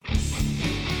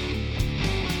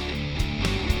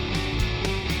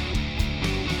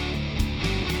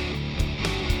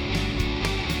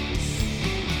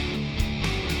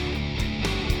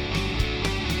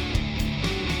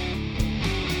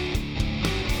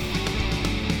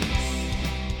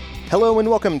Hello and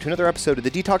welcome to another episode of the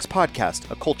Detox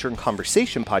Podcast, a culture and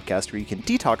conversation podcast where you can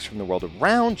detox from the world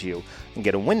around you and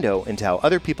get a window into how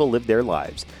other people live their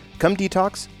lives. Come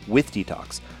detox with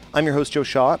Detox. I'm your host, Joe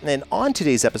Shaw, and on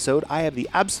today's episode, I have the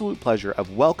absolute pleasure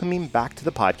of welcoming back to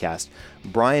the podcast,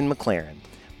 Brian McLaren.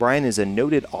 Brian is a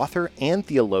noted author and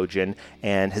theologian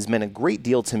and has meant a great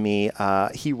deal to me.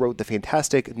 He wrote the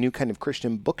fantastic New Kind of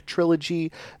Christian book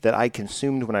trilogy that I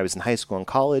consumed when I was in high school and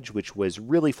college, which was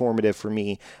really formative for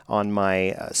me on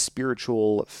my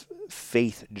spiritual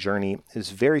faith journey. It was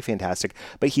very fantastic.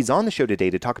 But he's on the show today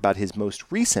to talk about his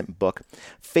most recent book,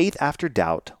 Faith After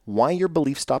Doubt, Why Your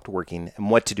Belief Stopped Working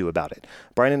and What to Do About It.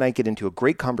 Brian and I get into a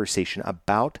great conversation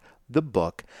about the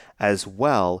book, as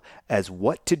well as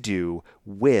what to do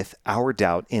with our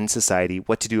doubt in society,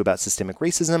 what to do about systemic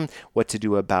racism, what to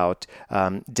do about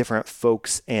different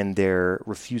folks and their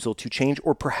refusal to change,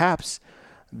 or perhaps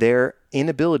their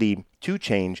inability to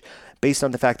change based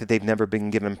on the fact that they've never been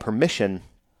given permission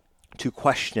to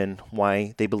question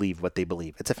why they believe what they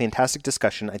believe. It's a fantastic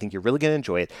discussion. I think you're really going to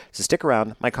enjoy it. So stick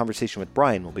around. My conversation with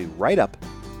Brian will be right up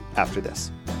after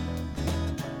this.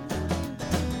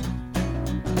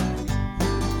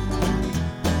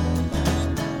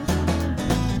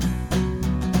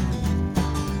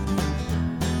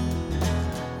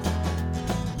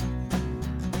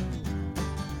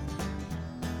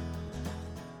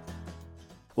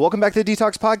 Welcome back to the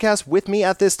Detox Podcast. With me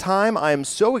at this time, I'm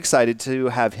so excited to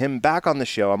have him back on the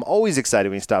show. I'm always excited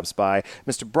when he stops by.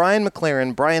 Mr. Brian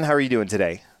McLaren. Brian, how are you doing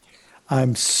today?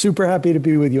 I'm super happy to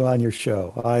be with you on your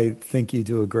show. I think you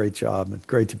do a great job. It's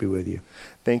great to be with you.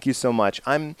 Thank you so much.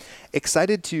 I'm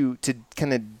excited to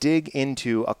kind of dig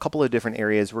into a couple of different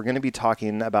areas. We're going to be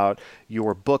talking about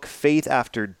your book, Faith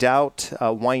After Doubt,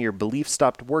 Why Your Belief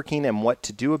Stopped Working and What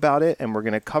to Do About It. And we're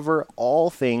going to cover all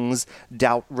things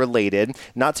doubt related,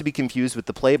 not to be confused with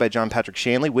the play by John Patrick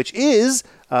Shanley, which is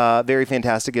very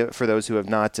fantastic for those who have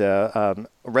not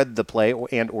read the play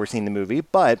or seen the movie.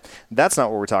 But that's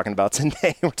not what we're talking about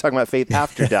today. We're talking about Faith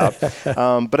After Doubt.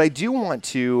 But I do want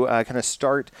to kind of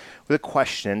start with a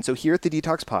question. So here at the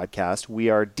Detox Podcast, we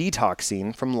are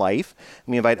detoxing from life.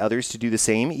 We invite others to do the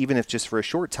same, even if just for a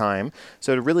short time.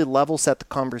 So to really level set the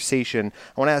conversation,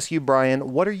 I want to ask you,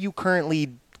 Brian, what are you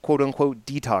currently, quote unquote,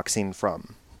 detoxing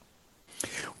from?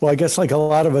 Well, I guess like a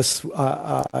lot of us,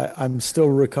 I'm still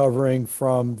recovering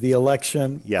from the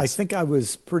election. Yes. I think I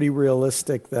was pretty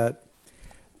realistic that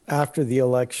after the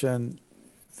election,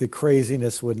 the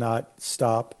craziness would not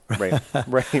stop. Right.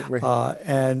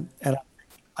 And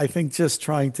I think just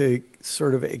trying to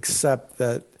sort of accept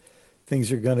that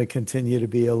things are going to continue to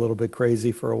be a little bit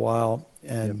crazy for a while.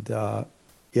 And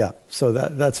so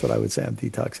that's what I would say I'm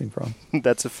detoxing from.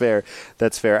 That's fair.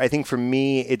 I think for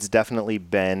me, it's definitely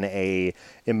been a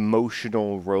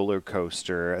emotional roller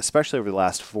coaster, especially over the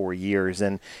last 4 years.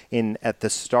 And at the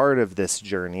start of this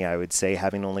journey, I would say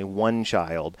having only one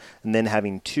child and then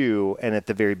having two. And at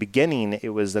the very beginning, it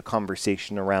was a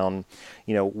conversation around,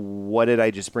 what did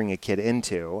I just bring a kid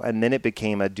into? And then it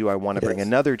became do I want to bring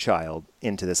another child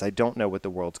into this? I don't know what the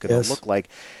world's going to look like.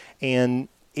 And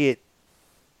it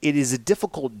is a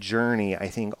difficult journey, I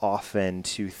think, often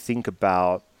to think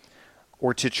about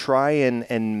or to try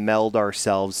and meld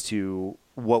ourselves to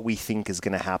what we think is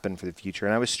going to happen for the future.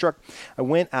 And I was struck, I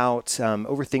went out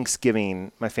over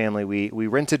Thanksgiving, my family, we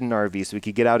rented an RV so we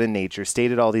could get out in nature,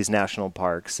 stayed at all these national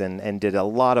parks and did a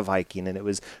lot of hiking. And it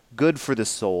was good for the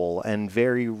soul and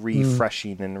very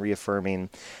refreshing and reaffirming.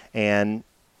 And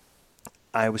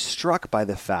I was struck by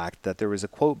the fact that there was a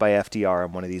quote by FDR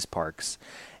on one of these parks.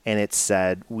 And it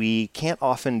said, we can't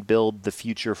often build the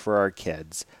future for our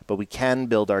kids, but we can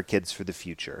build our kids for the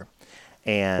future.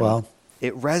 And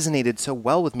it resonated so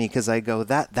well with me because I go,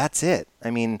 that's it.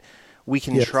 I mean, we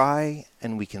can try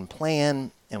and we can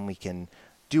plan and we can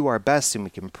do our best and we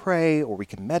can pray or we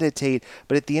can meditate.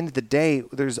 But at the end of the day,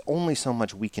 there's only so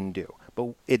much we can do.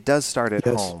 But it does start at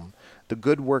home. The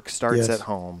good work starts at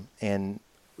home. And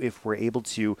if we're able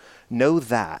to know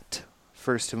that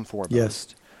first and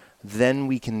foremost, then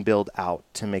we can build out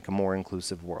to make a more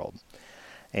inclusive world.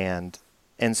 And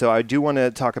so I do want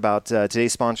to talk about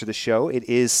today's sponsor of the show. It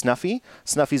is Snuffy.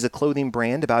 Snuffy is a clothing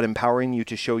brand about empowering you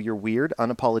to show your weird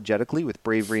unapologetically with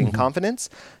bravery and confidence.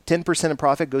 10% of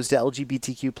profit goes to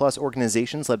LGBTQ plus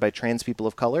organizations led by trans people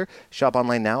of color. Shop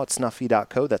online now at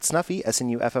snuffy.co. That's Snuffy,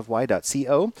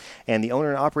 SNUFFY.co. And the owner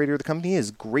and operator of the company is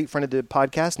a great friend of the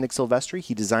podcast, Nick Silvestri.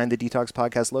 He designed the Detox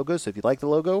Podcast logo. So if you like the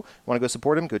logo, want to go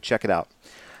support him, go check it out.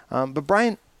 But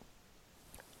Brian,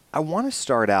 I want to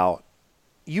start out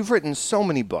you've written so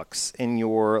many books in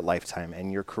your lifetime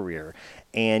and your career,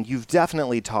 and you've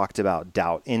definitely talked about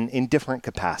doubt in different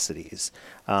capacities,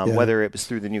 Yeah. whether it was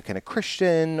through the New Kind of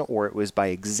Christian, or it was by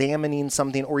examining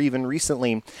something, or even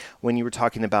recently when you were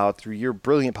talking about, through your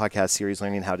brilliant podcast series,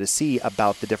 Learning How to See,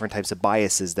 about the different types of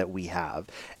biases that we have,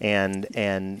 and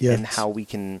Yes. how we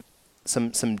can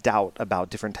some doubt about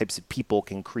different types of people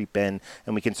can creep in,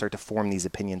 and we can start to form these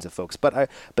opinions of folks. But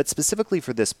specifically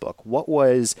for this book, what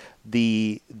was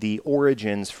the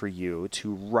origins for you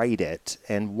to write it,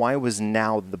 and why was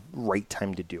now the right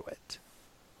time to do it?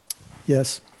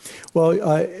 Yes. Well,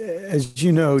 as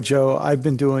you know, Joe, I've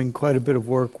been doing quite a bit of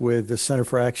work with the Center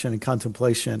for Action and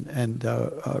Contemplation, and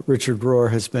Richard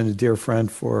Rohr has been a dear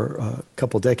friend for a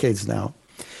couple decades now.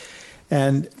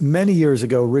 And many years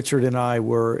ago, Richard and I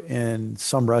were in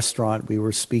some restaurant. We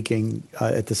were speaking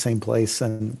at the same place,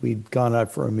 and we'd gone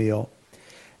out for a meal.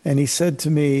 And he said to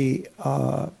me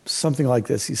something like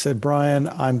this. He said, "Brian,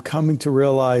 I'm coming to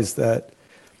realize that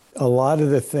a lot of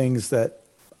the things that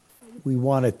we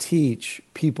want to teach,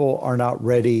 people are not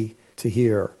ready to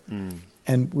hear.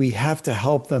 And we have to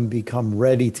help them become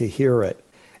ready to hear it.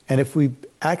 And if we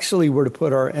actually were to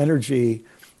put our energy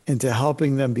into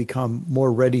helping them become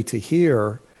more ready to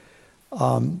hear,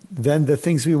 then the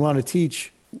things we want to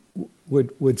teach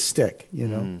would stick, you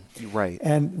know." Right.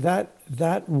 And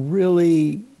that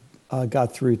really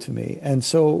got through to me. And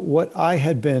so what I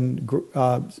had been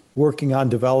working on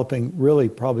developing, really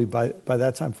probably by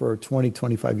that time for 20,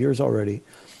 25 years already,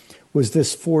 was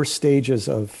this 4 stages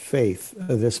of faith,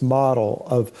 this model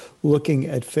of looking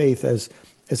at faith as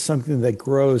something that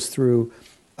grows through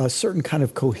a certain kind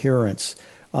of coherence.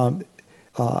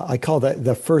 I call that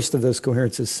the first of those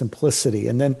coherences simplicity.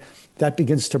 And then that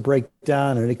begins to break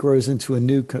down, and it grows into a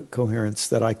new coherence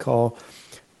that I call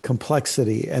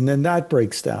complexity. And then that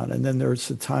breaks down. And then there's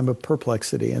a time of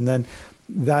perplexity. And then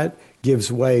that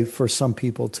gives way for some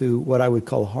people to what I would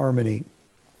call harmony.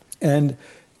 And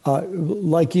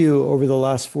like you, over the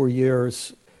last 4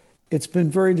 years, it's been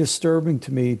very disturbing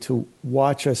to me to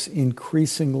watch us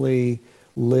increasingly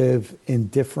live in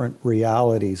different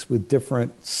realities with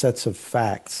different sets of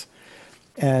facts.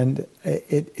 And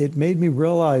it made me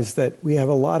realize that we have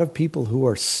a lot of people who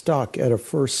are stuck at a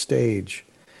first stage,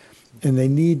 and they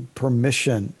need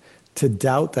permission to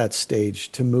doubt that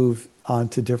stage, to move on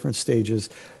to different stages.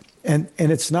 And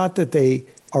it's not that they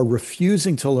are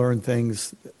refusing to learn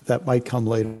things that might come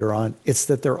later on. It's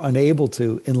that they're unable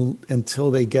to until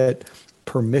they get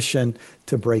permission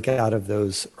to break out of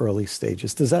those early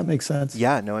stages. Does that make sense?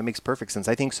 Yeah, no, it makes perfect sense.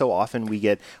 I think so often we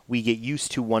get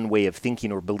used to one way of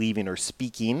thinking or believing or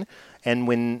speaking, and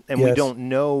we Yes. don't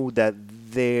know that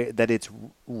it's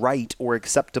right or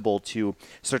acceptable to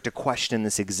start to question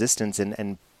this existence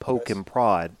and poke Yes. and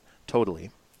prod.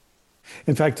 Totally.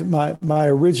 In fact, my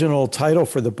original title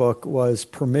for the book was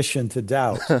Permission to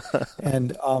Doubt.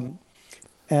 And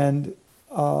and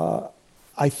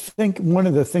I think one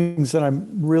of the things that I'm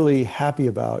really happy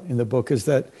about in the book is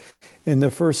that in the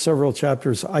first several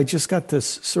chapters, I just got to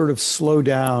sort of slow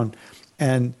down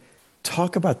and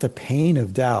talk about the pain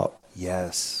of doubt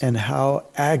Yes. and how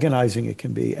agonizing it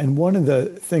can be. And one of the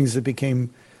things that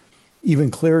became even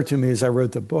clearer to me as I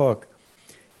wrote the book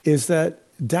is that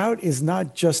doubt is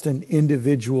not just an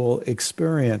individual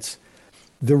experience.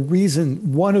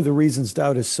 One of the reasons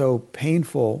doubt is so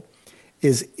painful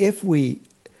is if we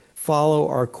follow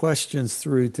our questions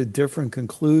through to different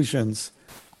conclusions,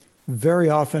 very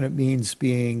often it means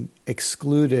being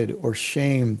excluded or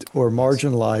shamed or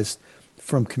marginalized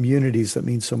from communities that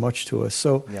mean so much to us.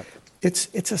 So Yep.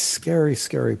 it's a scary,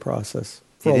 scary process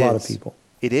for It a lot of is. people.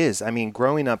 It is. I mean,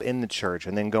 growing up in the church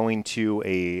and then going to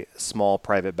a small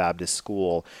private Baptist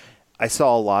school, I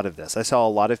saw a lot of this. I saw a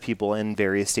lot of people in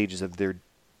various stages of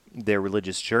their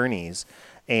religious journeys,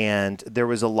 and there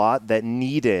was a lot that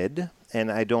needed,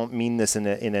 and I don't mean this in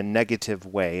a negative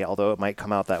way, although it might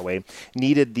come out that way,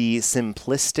 needed the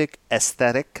simplistic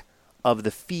aesthetic of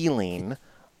the feeling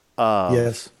of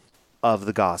Yes. of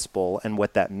the gospel and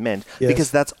what that meant, Yes.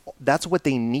 because that's what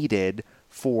they needed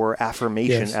for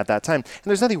affirmation Yes. at that time. And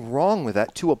there's nothing wrong with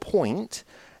that to a point.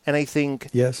 And I think,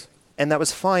 Yes. and that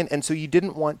was fine. And so you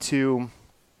didn't want to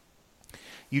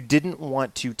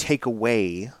take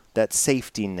away that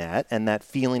safety net and that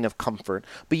feeling of comfort,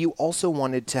 but you also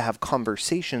wanted to have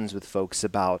conversations with folks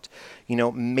about,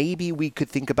 maybe we could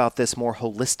think about this more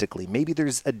holistically. Maybe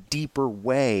there's a deeper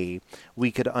way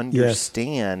we could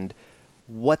understand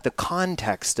what the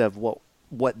context of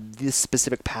what this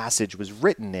specific passage was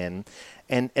written in,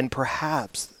 and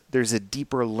perhaps there's a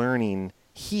deeper learning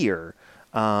here,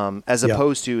 as Yeah.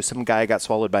 opposed to some guy got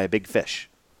swallowed by a big fish.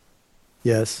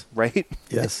 Yes. right?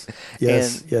 Yes. And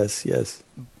Yes. Yes. Yes.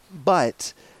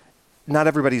 but not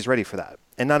everybody's ready for that,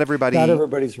 and not Not everybody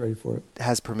everybody's ready for it.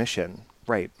 has permission,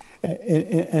 right?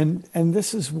 And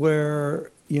this is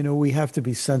where, we have to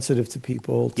be sensitive to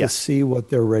people to Yes. see what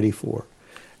they're ready for.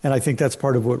 And I think that's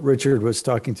part of what Richard was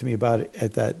talking to me about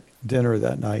at that dinner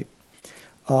that night.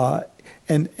 Uh,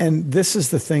 and this is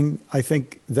the thing I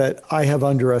think that I have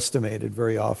underestimated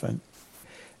very often.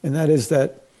 And that is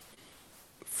that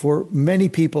for many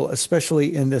people,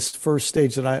 especially in this first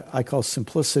stage that I call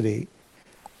simplicity,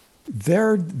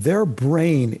 their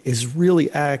brain is really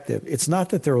active. It's not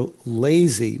that they're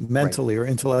lazy Right. mentally or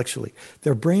intellectually.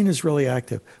 Their brain is really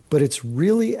active, but it's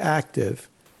really active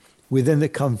within the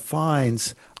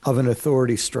confines of an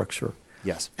authority structure.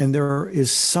 Yes. And there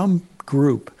is some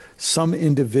group, some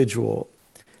individual,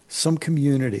 some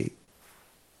community.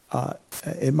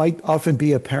 It might often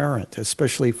be a parent,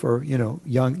 especially for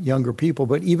younger people,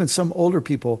 but even some older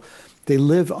people. They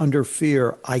live under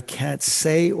fear. I can't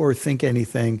say or think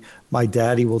anything my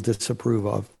daddy will disapprove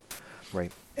of.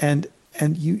 Right. And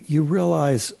you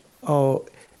realize, oh,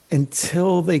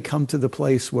 until they come to the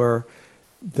place where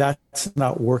that's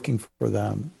not working for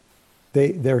them,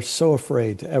 they're so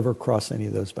afraid to ever cross any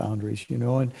of those boundaries,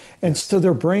 and Yes. so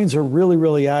their brains are really,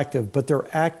 really active, but they're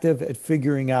active at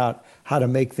figuring out how to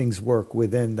make things work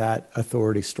within that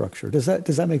authority structure. Does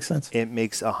that make sense? It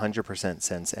makes 100%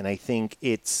 sense. And I think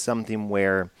it's something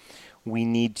where we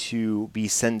need to be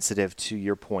sensitive to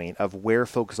your point of where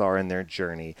folks are in their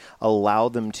journey, allow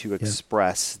them to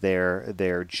express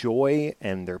their joy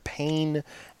and their pain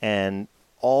and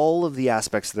all of the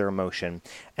aspects of their emotion,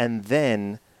 and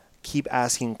then keep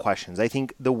asking questions. I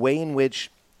think the way in which,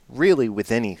 really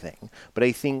with anything, but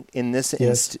I think in this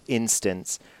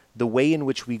instance, the way in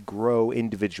which we grow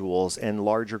individuals and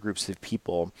larger groups of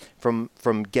people from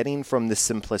getting from the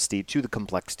simplicity to the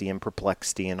complexity and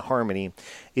perplexity and harmony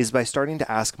is by starting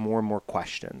to ask more and more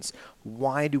questions.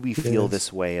 Why do we feel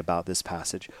this way about this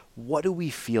passage? What do we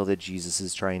feel that Jesus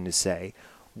is trying to say?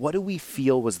 What do we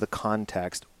feel was the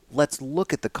context? Let's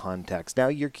look at the context. Now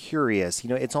you're curious.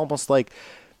 It's almost like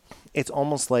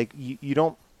you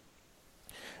don't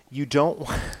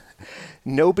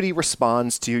nobody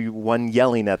responds to one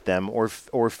yelling at them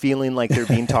or feeling like they're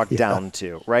being talked down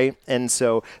to, right? And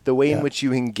so the way in which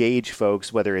you engage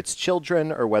folks, whether it's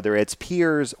children or whether it's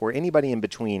peers or anybody in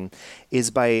between,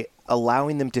 is by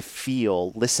allowing them to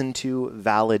feel listened to,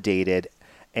 validated,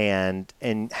 and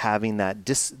having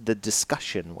the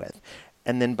discussion with.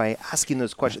 And then by asking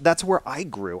those questions, that's where I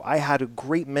grew. I had a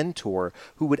great mentor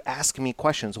who would ask me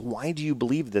questions. Why do you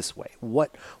believe this way?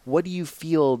 What do you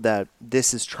feel that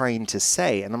this is trying to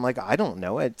say? And I'm like, I don't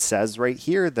know. It says right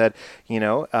here that,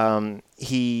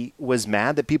 he was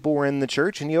mad that people were in the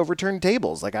church and he overturned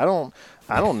tables. Like, I don't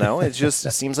know. It just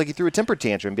seems like he threw a temper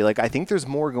tantrum and be like, I think there's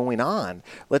more going on.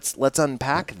 Let's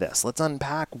unpack this. Let's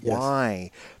unpack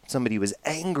why somebody was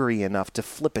angry enough to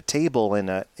flip a table in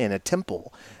a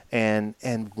temple.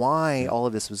 And why all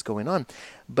of this was going on.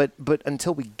 But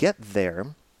until we get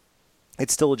there,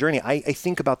 it's still a journey. I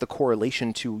think about the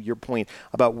correlation to your point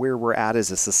about where we're at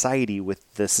as a society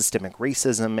with the systemic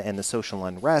racism and the social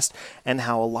unrest, and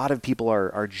how a lot of people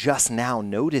are just now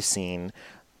noticing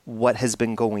what has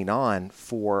been going on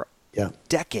for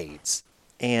decades.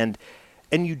 And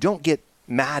you don't get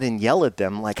mad and yell at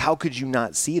them like, how could you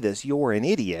not see this? You're an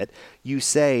idiot. You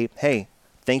say, hey,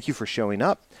 thank you for showing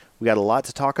up. We got a lot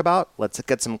to talk about. Let's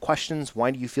get some questions. Why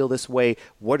do you feel this way?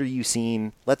 What are you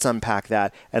seeing? Let's unpack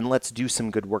that, and let's do some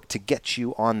good work to get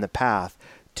you on the path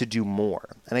to do more.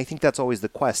 And I think that's always the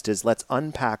quest, is let's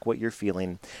unpack what you're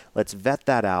feeling. Let's vet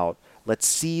that out. Let's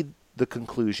see the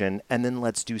conclusion, and then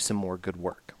let's do some more good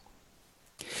work.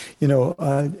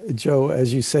 Joe,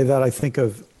 as you say that, I think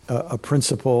of a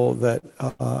principle that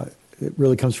it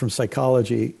really comes from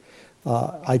psychology.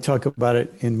 I talk about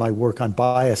it in my work on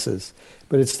biases,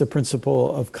 but it's the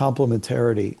principle of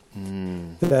complementarity.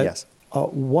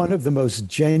 One of the most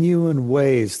genuine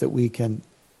ways that we can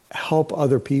help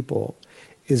other people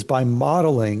is by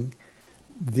modeling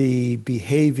the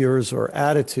behaviors or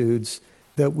attitudes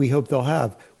that we hope they'll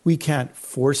have. We can't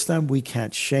force them. We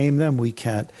can't shame them. We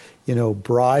can't,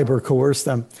 bribe or coerce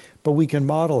them, but we can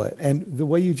model it. And the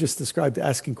way you just described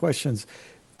asking questions,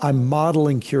 I'm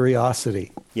modeling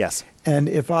curiosity. Yes. And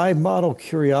if I model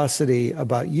curiosity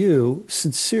about you,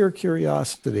 sincere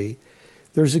curiosity,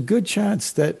 there's a good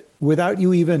chance that without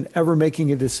you even ever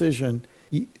making a decision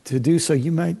to do so,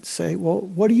 you might say, well,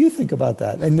 what do you think about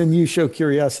that? And then you show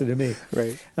curiosity to me.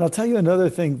 Right. And I'll tell you another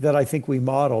thing that I think we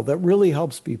model that really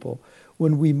helps people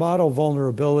when we model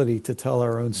vulnerability to tell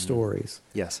our own stories.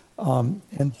 Yes.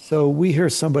 And so we hear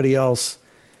somebody else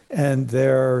and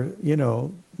they're,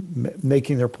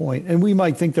 making their point. And we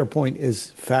might think their point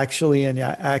is factually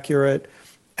inaccurate,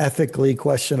 ethically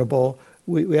questionable.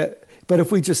 But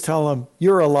if we just tell them,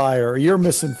 you're a liar, or you're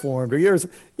misinformed, or Yeah.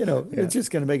 it's just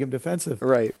going to make them defensive.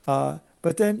 Right.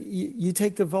 But then you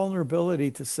take the vulnerability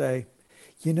to say,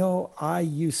 I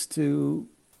used to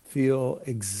feel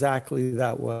exactly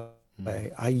that way.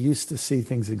 I used to see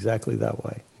things exactly that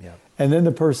way. Yeah. And then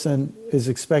the person is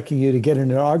expecting you to get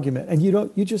in an argument, and you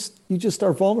don't. You just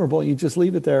are vulnerable. You just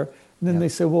leave it there, and then Yeah. they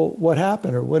say, "Well, what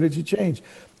happened, or what did you change?"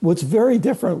 What's very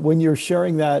different when you're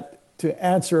sharing that to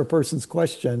answer a person's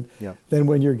question Yeah. than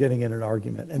when you're getting in an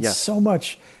argument. And Yes. so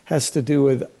much has to do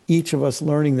with each of us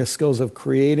learning the skills of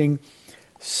creating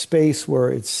space where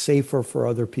it's safer for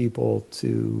other people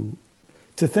to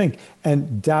think.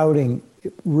 And doubting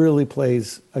really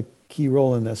plays a key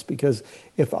role in this, because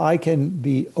if I can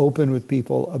be open with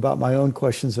people about my own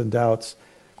questions and doubts,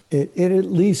 it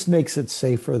at least makes it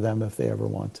safe for them if they ever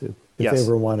want to, if they Yes.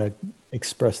 ever want to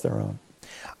express their own.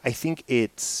 I think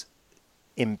it's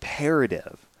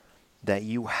imperative that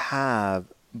you have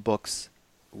books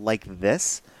like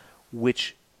this,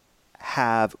 which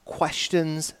have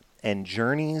questions and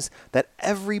journeys that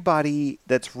everybody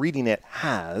that's reading it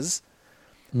has,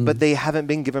 but they haven't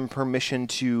been given permission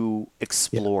to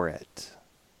explore it.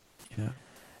 Yeah.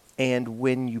 And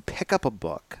when you pick up a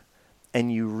book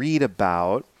and you read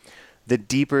about the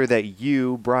deeper that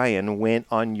you, Brian, went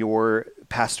on your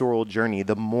pastoral journey,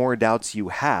 the more doubts you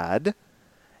had,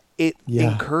 it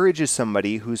Yeah. encourages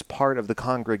somebody who's part of the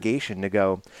congregation to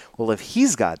go, well, if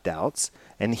he's got doubts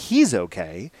and he's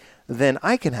okay, then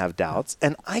I can have doubts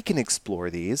and I can explore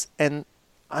these and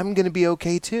I'm going to be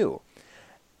okay too.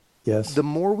 Yes. The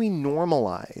more we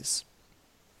normalize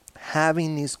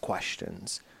having these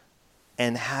questions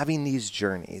and having these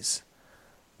journeys,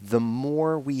 the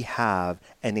more we have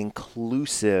an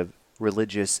inclusive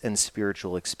religious and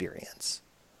spiritual experience.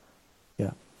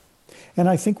 Yeah. And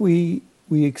I think in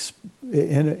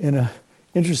a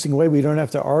interesting way, we don't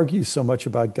have to argue so much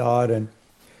about God and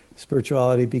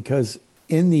spirituality, because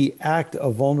in the act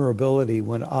of vulnerability,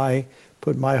 when I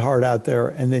put my heart out there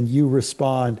and then you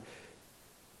respond,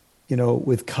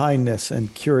 with kindness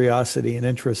and curiosity and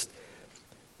interest,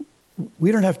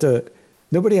 we don't have to,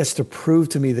 nobody has to prove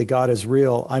to me that God is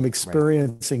real. I'm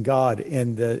experiencing God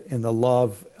in the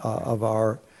love of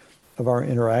our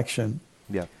interaction.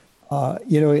 Yeah.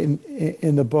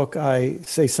 In the book, I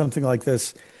say something like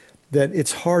this, that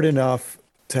it's hard enough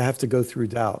to have to go through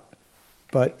doubt,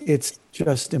 but it's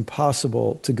just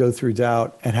impossible to go through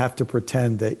doubt and have to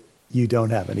pretend that you don't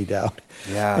have any doubt.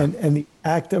 Yeah. And the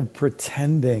act of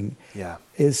pretending Yeah.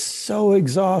 is so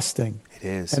exhausting. It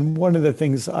is. And one of the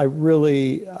things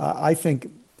I think,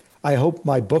 I hope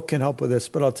my book can help with this,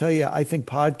 but I'll tell you, I think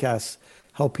podcasts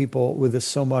help people with this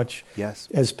so much. Yes.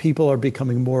 As people are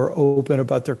becoming more open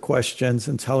about their questions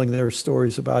and telling their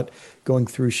stories about going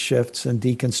through shifts and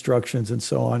deconstructions and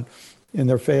so on in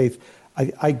their faith.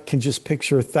 I can just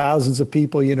picture thousands of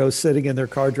people, sitting in their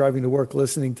car driving to work,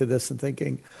 listening to this and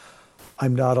thinking,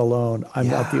 I'm not alone. I'm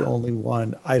not the only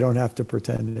one. I don't have to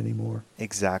pretend anymore.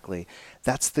 Exactly.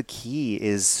 That's the key,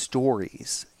 is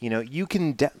stories. You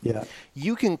can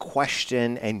you can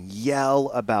question and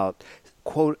yell about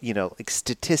quote, like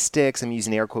statistics. I'm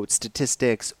using air quote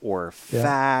statistics, or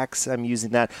facts. I'm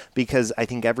using that because I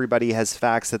think everybody has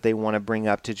facts that they want to bring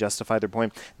up to justify their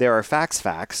point. There are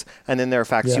facts, and then there are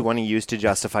facts you want to use to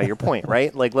justify your point,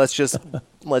 right? Like let's just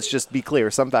be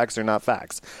clear. Some facts are not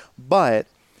facts, but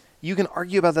you can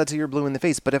argue about that till you're blue in the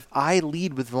face. But if I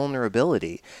lead with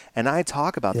vulnerability and I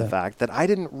talk about the fact that I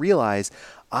didn't realize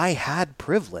I had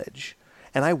privilege,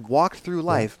 and I walked through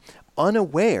life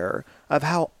unaware of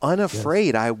how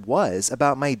unafraid I was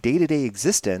about my day-to-day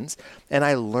existence, and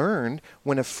I learned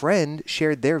when a friend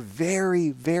shared their very,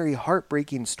 very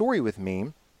heartbreaking story with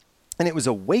me, and it was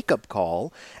a wake-up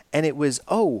call, and it was,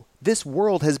 oh, this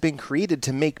world has been created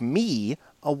to make me,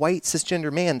 a white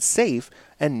cisgender man, safe,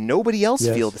 and nobody else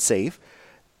feels safe,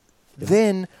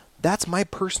 then that's my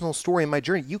personal story and my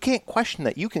journey. You can't question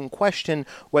that. You can question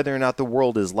whether or not the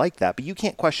world is like that, but you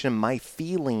can't question my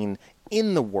feeling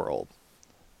in the world,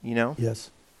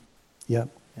 Yes. Yeah.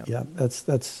 Yeah.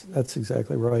 That's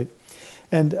exactly right.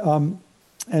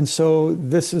 And so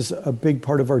this is a big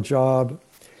part of our job,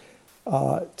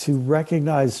 to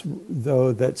recognize,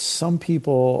 though, that some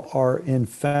people are in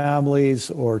families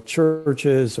or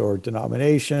churches or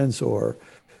denominations or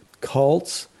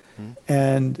cults,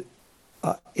 and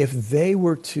if they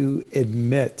were to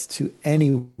admit to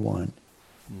anyone,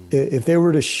 if they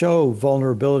were to show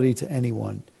vulnerability to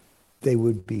anyone, they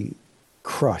would be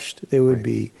crushed. They would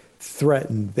be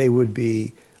threatened. They would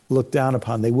be looked down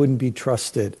upon. They wouldn't be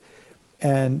trusted.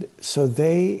 And so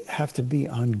they have to be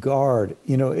on guard.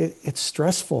 It's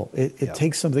stressful. It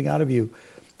takes something out of you.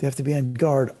 They have to be on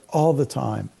guard all the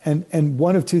time. And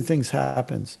one of two things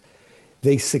happens.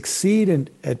 They succeed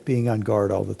at being on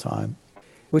guard all the time,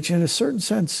 which in a certain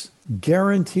sense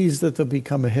guarantees that they'll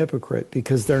become a hypocrite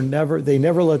because they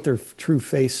never let their true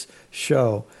face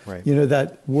show. Right.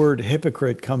 That word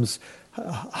hypocrite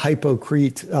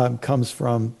hypocrite comes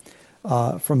from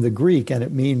the Greek, and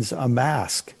it means a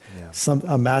mask,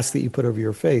 a mask that you put over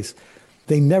your face.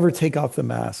 They never take off the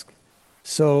mask.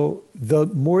 So the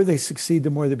more they succeed, the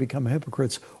more they become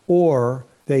hypocrites, or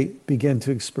they begin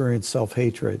to experience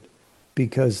self-hatred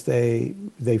because they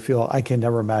feel, I can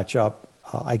never match up.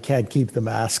 I can't keep the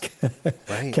mask.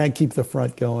 Right. Can't keep the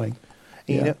front going.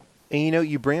 And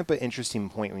you bring up an interesting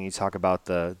point when you talk about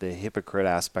the hypocrite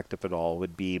aspect of it all.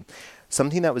 Would be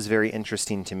something that was very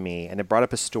interesting to me, and it brought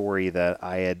up a story that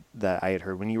I had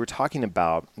heard when you were talking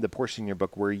about the portion in your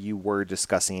book where you were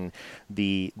discussing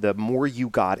the more you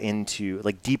got into,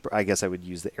 like, deeper, I guess I would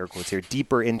use the air quotes here,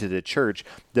 deeper into the church,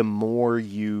 the more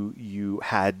you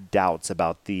had doubts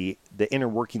about the inner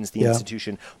workings of the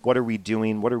institution. What are we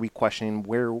doing? What are we questioning?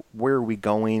 Where are we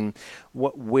going?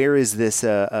 Where is this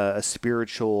a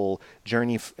spiritual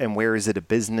journey, and where is it a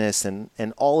business?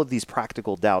 And all of these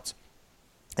practical doubts.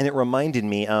 And it reminded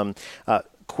me,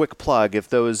 quick plug, if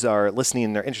those are listening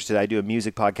and they're interested, I do a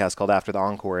music podcast called After the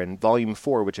Encore, and Volume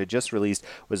 4, which I just released,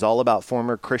 was all about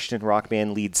former Christian rock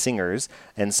band lead singers,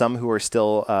 and some who are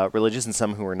still religious and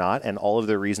some who are not, and all of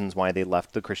the reasons why they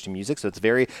left the Christian music. So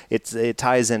it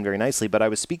ties in very nicely. But I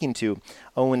was speaking to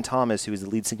Owen Thomas, who is the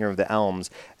lead singer of the Elms,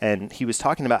 and he was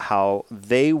talking about how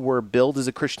they were billed as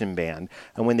a Christian band,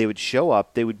 and when they would show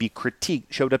up, they would be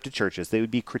showed up to churches, they would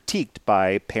be critiqued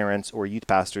by parents or youth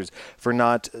pastors for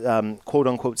not, quote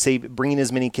unquote, bringing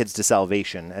as many kids to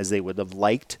salvation as they would have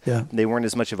liked. Yeah. They weren't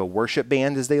as much of a worship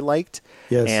band as they liked.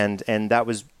 Yes. And that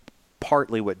was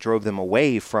partly what drove them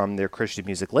away from their Christian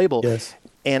music label. Yes.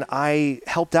 And I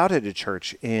helped out at a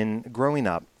church in growing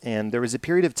up, and there was a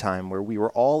period of time where we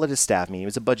were all at a staff meeting. It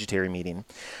was a budgetary meeting,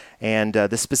 and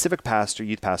the specific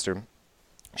youth pastor,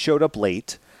 showed up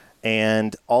late,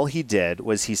 and all he did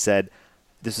was he said,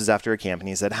 this was after a camp, and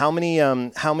he said, how many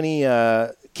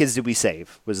kids did we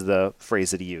save, was the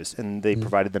phrase that he used. And they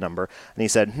provided the number. And he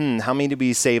said, how many did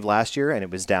we save last year? And it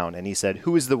was down. And he said,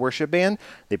 who is the worship band?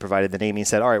 They provided the name. He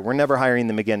said, all right, we're never hiring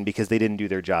them again because they didn't do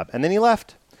their job. And then he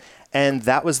left. And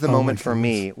that was the moment for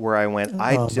me where I went,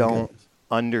 I don't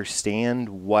understand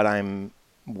what I'm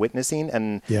witnessing.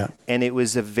 And it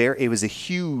was a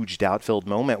huge doubt-filled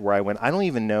moment where I went, I don't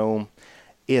even know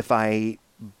if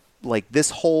like this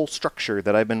whole structure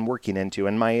that I've been working into,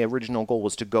 and my original goal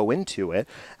was to go into it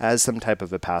as some type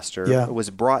of a pastor, was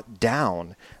brought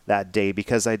down that day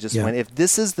because I just went, if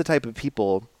this is the type of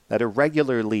people that are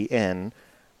regularly in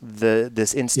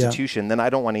this institution, then I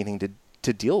don't want anything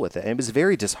to deal with it. And it was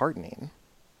very disheartening.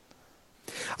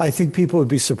 I think people would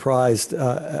be surprised.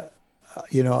 I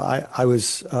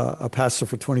was a pastor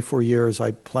for 24 years. I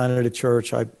planted a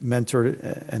church. I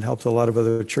mentored and helped a lot of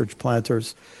other church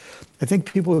planters. I think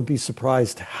people would be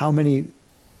surprised how many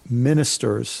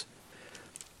ministers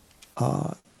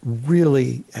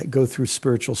really go through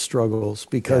spiritual struggles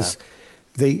because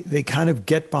they kind of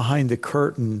get behind the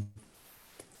curtain,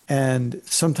 and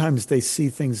sometimes they see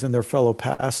things in their fellow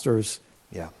pastors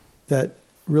that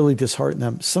really dishearten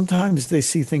them. Sometimes they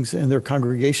see things in their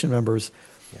congregation members,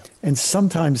 and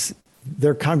sometimes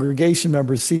their congregation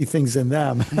members see things in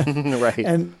them. Right.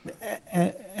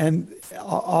 And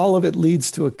all of it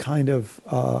leads to a kind of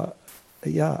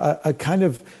a kind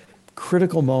of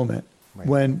critical moment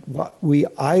when we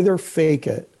either fake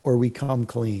it or we come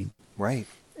clean. Right.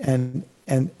 And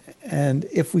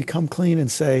if we come clean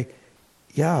and say,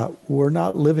 we're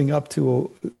not living up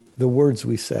to the words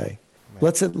we say,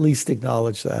 let's at least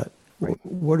acknowledge that. Right.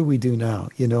 What do we do now?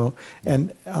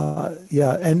 And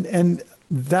and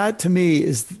that to me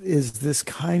is this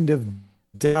kind of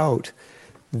doubt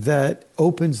that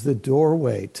opens the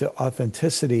doorway to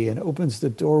authenticity and opens the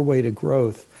doorway to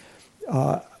growth.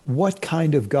 What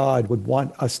kind of God would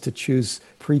want us to choose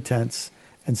pretense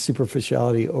and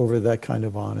superficiality over that kind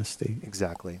of honesty?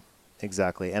 Exactly.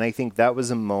 And I think that was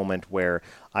a moment where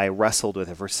I wrestled with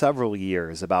it for several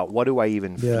years about what do I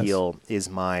even feel is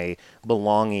my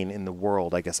belonging in the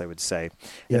world, I guess I would say.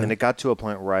 And then it got to a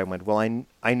point where I went, well,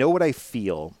 I know what I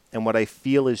feel, and what I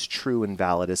feel is true and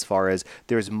valid as far as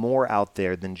there's more out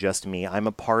there than just me. I'm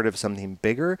a part of something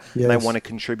bigger, and I want to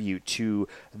contribute to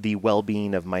the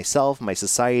well-being of myself, my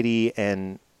society,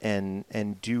 and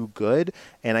and do good.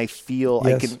 And I feel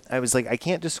Yes. I was like, I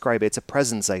can't describe it. It's a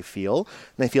presence I feel,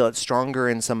 and I feel it stronger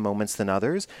in some moments than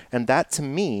others. And that to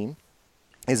me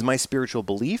is my spiritual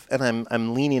belief, and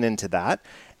I'm leaning into that.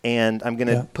 And I'm going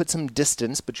to Yeah. put some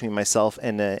distance between myself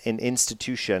and an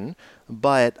institution,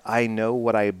 but I know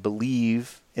what I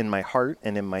believe in my heart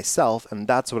and in myself, and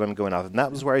that's what I'm going off. And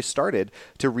that was where I started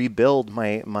to rebuild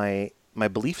my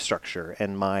belief structure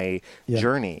and my Yeah.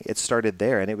 journey. It started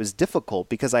there, and it was difficult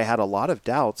because I had a lot of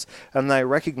doubts, and I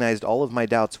recognized all of my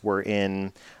doubts were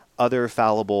in other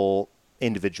fallible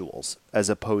individuals as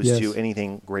opposed to Yes.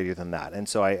 anything greater than that. And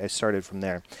so I started from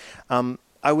there.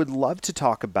 I would love to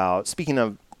talk about, speaking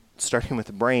of starting with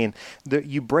the brain,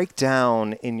 you break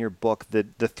down in your book the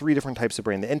three different types of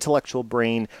brain: the intellectual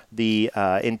brain, the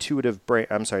intuitive brain,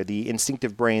 the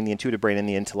instinctive brain, the intuitive brain, and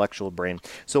the intellectual brain.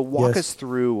 So walk Yes. us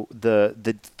through the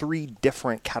three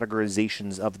different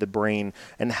categorizations of the brain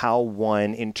and how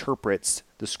one interprets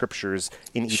the scriptures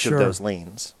in each of Sure. those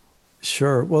lanes.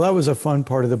 Sure. Well, that was a fun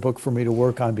part of the book for me to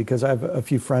work on because I have a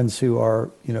few friends who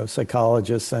are,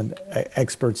 psychologists and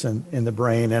experts in the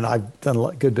brain, and I've done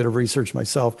a good bit of research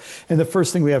myself. And the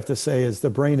first thing we have to say is the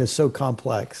brain is so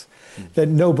complex that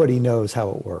nobody knows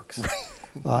how it works.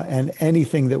 And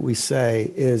anything that we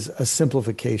say is a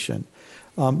simplification.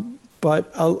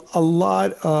 But a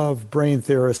lot of brain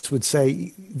theorists would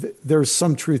say there's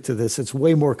some truth to this. It's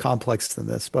way more complex than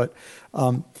this, but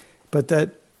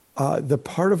that the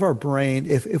part of our brain,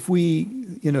 if we,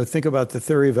 think about the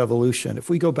theory of evolution, if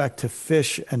we go back to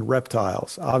fish and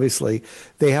reptiles, obviously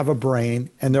they have a brain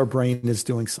and their brain is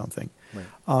doing something.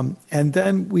 Right. And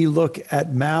then we look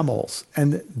at mammals,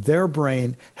 and their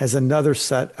brain has another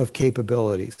set of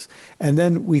capabilities. And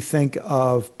then we think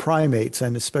of primates,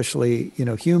 and especially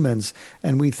humans,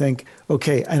 and we think,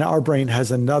 okay, and our brain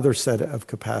has another set of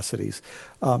capacities.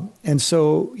 And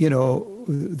so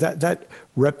that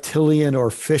reptilian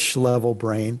or fish level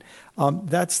brain,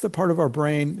 that's the part of our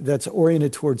brain that's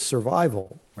oriented towards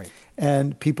survival. Right.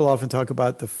 And people often talk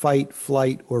about the fight,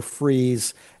 flight, or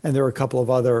freeze, and there are a couple of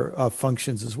other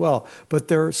functions as well. But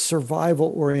they're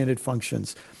survival-oriented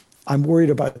functions. I'm worried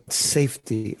about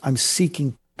safety. I'm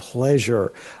seeking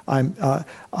pleasure.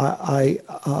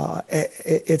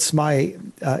 It's my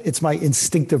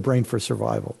instinctive brain for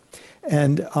survival,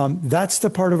 and that's the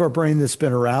part of our brain that's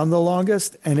been around the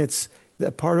longest, and it's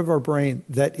the part of our brain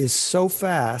that is so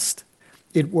fast,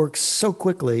 it works so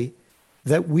quickly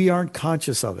that we aren't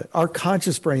conscious of it. Our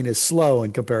conscious brain is slow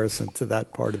in comparison to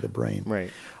that part of the brain.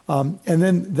 Right. And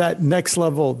then that next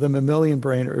level, the mammalian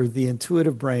brain or the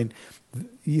intuitive brain,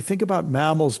 you think about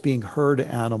mammals being herd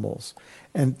animals,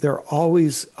 and they're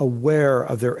always aware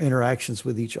of their interactions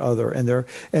with each other. And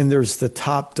there's the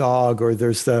top dog, or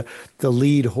there's the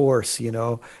lead horse,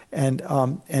 and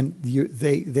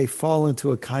they fall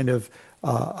into a kind of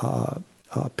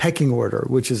pecking order,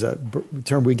 which is a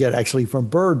term we get actually from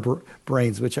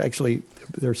brains, which actually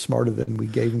they're smarter than we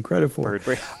gave them credit for. Bird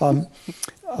brain.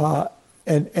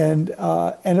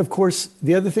 And of course,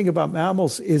 the other thing about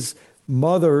mammals is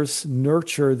mothers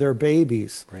nurture their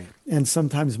babies. Right. And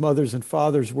sometimes mothers and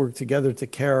fathers work together to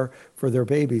care for their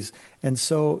babies. And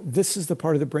so this is the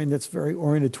part of the brain that's very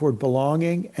oriented toward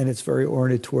belonging, and it's very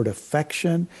oriented toward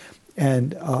affection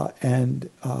and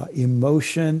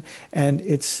emotion. And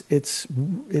it's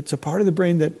a part of the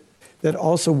brain that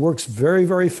also works very,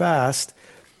 very fast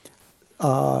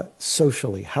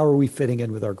socially. How are we fitting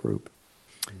in with our group?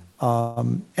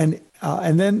 And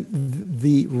then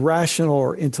the rational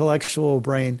or intellectual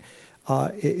brain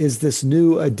is this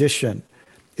new addition.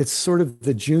 It's sort of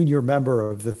the junior member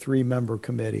of the three-member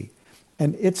committee.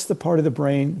 And it's the part of the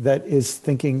brain that is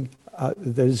thinking,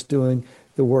 that is doing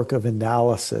the work of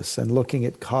analysis and looking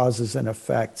at causes and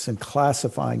effects and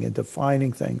classifying and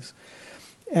defining things.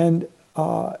 And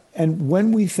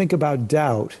when we think about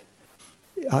doubt,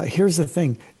 here's the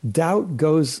thing: doubt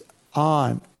goes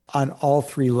on all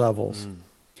three levels.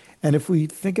 And if we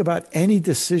think about any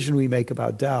decision we make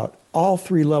about doubt, all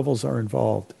three levels are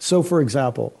involved. So, for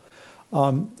example,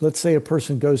 let's say a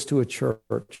person goes to a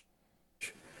church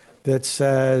that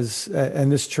says,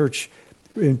 and this church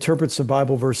interprets the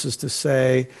Bible verses to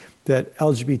say that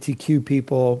LGBTQ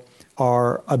people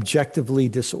are objectively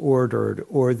disordered,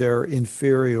 or they're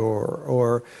inferior,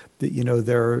 or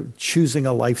they're choosing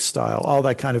a lifestyle, all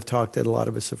that kind of talk that a lot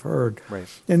of us have heard. Right.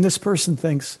 And this person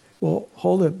thinks, well,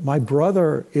 hold it, my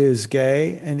brother is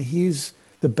gay and he's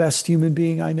the best human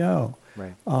being I know.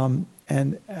 Right.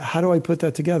 And how do I put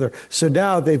that together? So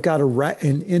now they've got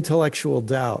an intellectual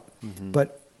doubt,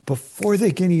 but before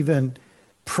they can even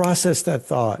process that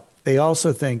thought, they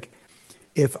also think,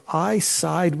 if I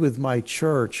side with my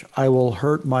church, I will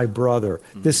hurt my brother.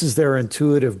 This is their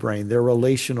intuitive brain, their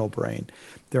relational brain,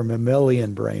 their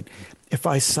mammalian brain. If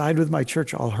I side with my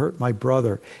church, I'll hurt my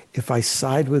brother. If I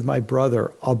side with my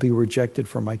brother, I'll be rejected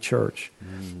from my church.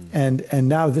 And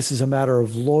now this is a matter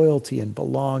of loyalty and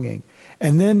belonging.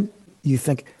 And then you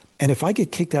think, and if I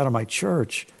get kicked out of my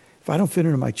church, if I don't fit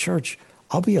into my church,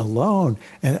 I'll be alone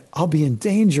and I'll be in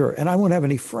danger and I won't have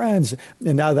any friends.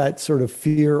 And now that sort of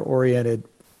fear-oriented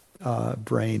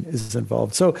brain is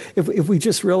involved. So if we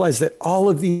just realize that all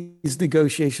of these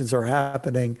negotiations are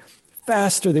happening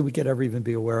faster than we could ever even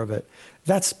be aware of it,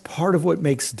 that's part of what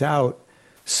makes doubt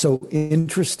so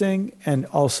interesting and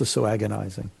also so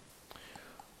agonizing.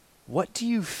 What do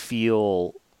you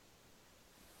feel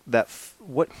that,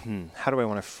 how do I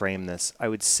want to frame this? I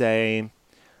would say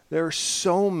there are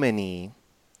so many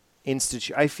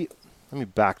let me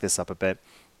back this up a bit.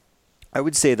 I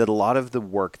would say that a lot of the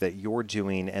work that you're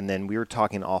doing, and then we were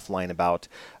talking offline about,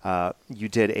 you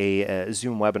did a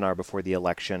Zoom webinar before the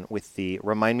election with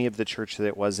remind me of the church that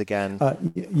it was again.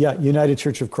 United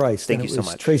Church of Christ. Thank you so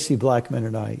much. Tracy Blackman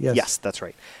and I, yes. Yes, that's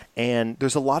right. And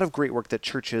there's a lot of great work that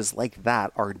churches like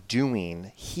that are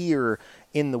doing here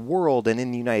in the world and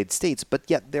in the United States, but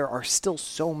yet there are still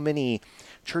so many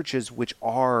churches which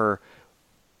are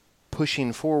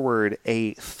pushing forward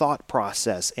a thought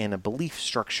process and a belief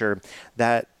structure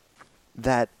that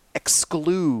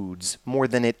excludes more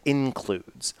than it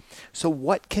includes. So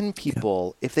what can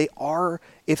people, if they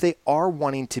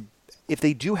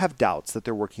do have doubts that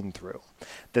they're working through,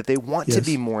 that they want to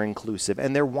be more inclusive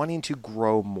and they're wanting to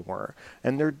grow more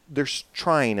and they're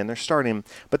trying and they're starting,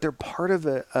 but they're part of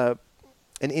an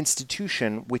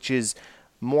institution which is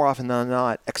more often than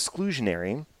not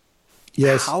exclusionary.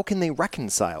 Yes. How can they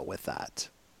reconcile with that?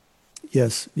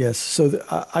 Yes. So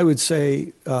I would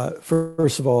say,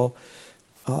 first of all,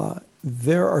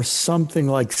 there are something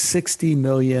like 60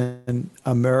 million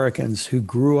Americans who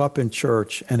grew up in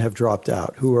church and have dropped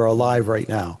out, who are alive right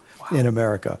now in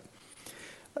America.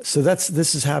 So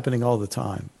this is happening all the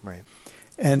time. Right.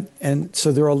 And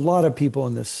so there are a lot of people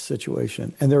in this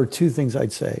situation. And there are two things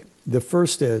I'd say. The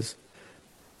first is,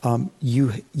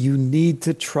 you need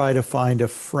to try to find a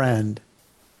friend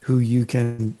who you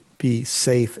can be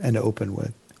safe and open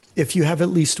with. If you have at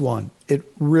least one, it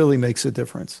really makes a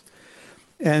difference.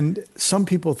 And some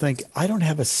people think, I don't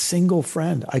have a single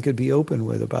friend I could be open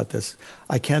with about this.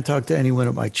 I can't talk to anyone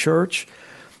at my church.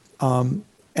 And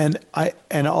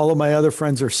all of my other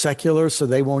friends are secular, so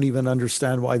they won't even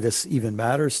understand why this even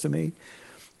matters to me.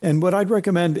 And what I'd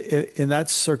recommend in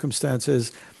that circumstance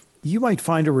is, you might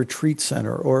find a retreat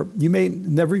center, or you may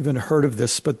never even heard of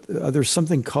this, but there's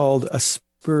something called a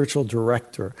spiritual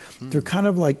director. They're kind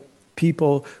of like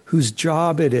people whose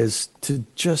job it is to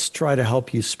just try to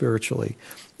help you spiritually.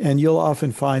 And you'll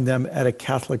often find them at a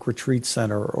Catholic retreat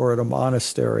center or at a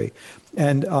monastery.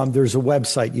 And there's a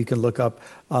website you can look up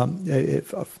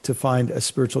to find a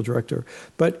spiritual director.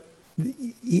 But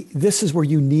this is where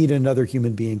you need another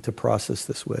human being to process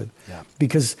this with.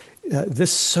 Because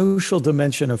this social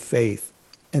dimension of faith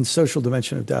and social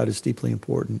dimension of doubt is deeply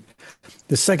important.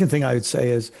 The second thing I would say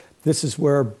is, this is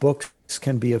where books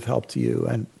can be of help to you,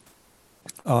 and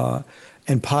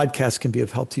podcasts can be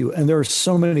of help to you. And there are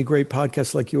so many great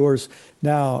podcasts like yours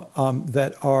now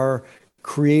that are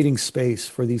creating space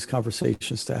for these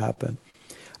conversations to happen.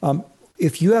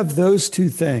 If you have those two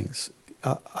things,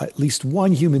 at least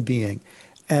one human being,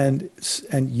 and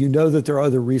you know that there are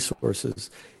other resources,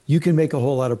 you can make a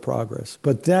whole lot of progress.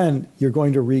 But then you're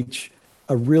going to reach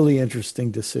a really interesting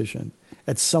decision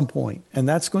at some point. And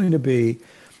that's going to be,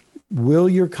 will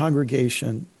your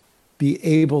congregation be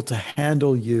able to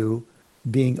handle you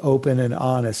being open and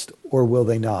honest, or will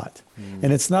they not?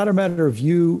 And it's not a matter of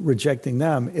you rejecting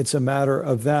them. It's a matter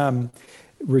of them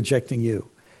rejecting you.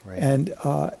 Right.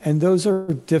 And those are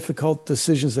difficult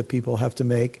decisions that people have to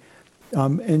make.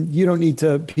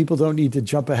 And people don't need to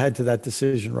jump ahead to that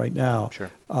decision right now. Sure.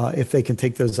 If they can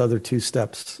take those other two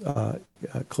steps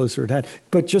closer at hand.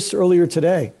 But just earlier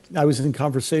today, I was in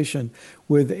conversation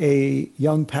with a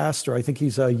young pastor. I think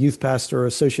he's a youth pastor or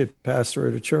associate pastor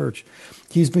at a church.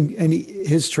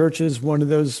 His church is one of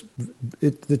those,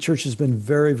 the church has been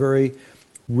very, very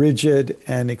rigid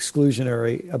and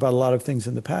exclusionary about a lot of things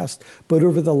in the past. But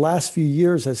over the last few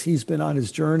years, as he's been on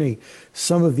his journey,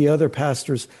 some of the other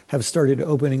pastors have started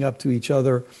opening up to each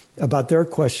other about their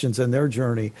questions and their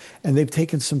journey. And they've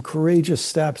taken some courageous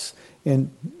steps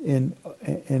in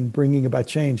bringing about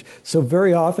change. So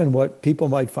very often what people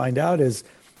might find out is,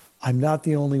 I'm not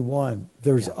the only one.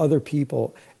 There's other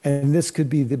people. And this could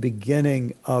be the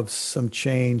beginning of some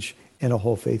change in a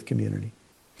whole faith community.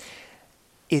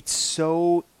 It's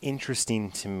so interesting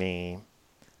to me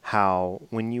how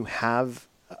when you have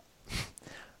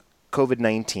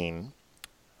COVID-19,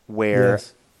 where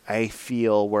Yes.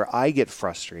 where I get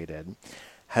frustrated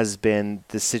has been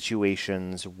the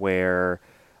situations where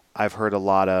I've heard a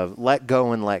lot of let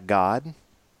go and let God,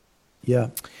 Yeah.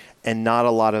 and not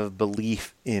a lot of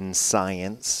belief in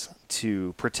science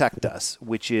to protect us,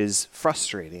 which is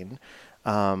frustrating.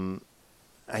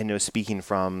 I know, speaking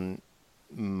from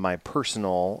my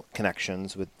personal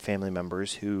connections with family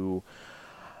members who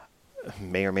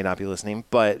may or may not be listening,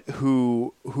 but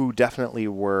who definitely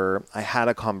were. I had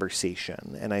a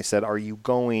conversation and I said, "Are you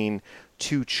going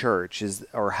to church?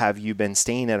 Or have you been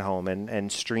staying at home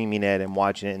and streaming it and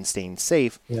watching it and staying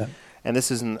safe?" Yeah. And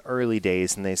this is in the early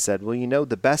days, and they said, "Well,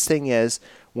 the best thing is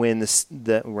when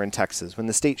we're in Texas, when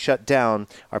the state shut down,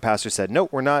 our pastor said, 'No,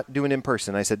 we're not doing in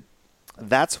person.'" I said,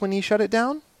 "That's when he shut it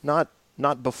down, not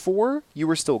before. You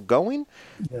were still going."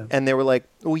 Yeah. And they were like,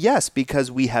 "Well, yes,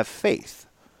 because we have faith."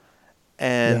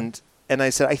 Yeah. And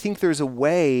I said, I think there's a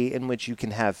way in which you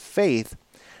can have faith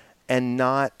and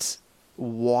not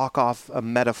walk off a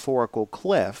metaphorical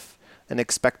cliff and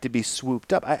expect to be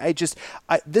swooped up.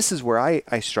 This is where I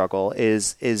struggle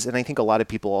and I think a lot of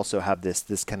people also have this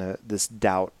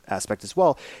doubt aspect as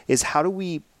well, is how do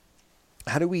we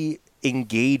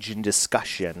engage in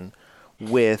discussion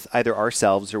with either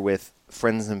ourselves or with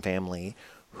friends and family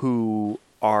who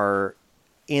are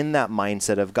in that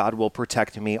mindset of God will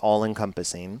protect me, all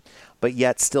encompassing, but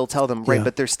yet still tell them, right, Yeah.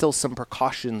 but there's still some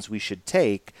precautions we should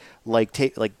take, like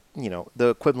the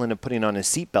equivalent of putting on a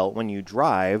seatbelt when you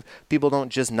drive. People don't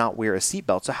just not wear a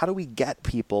seatbelt. So how do we get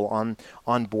people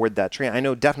on board that train? I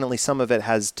know definitely some of it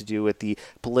has to do with what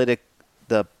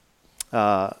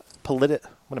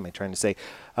am I trying to say?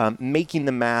 Making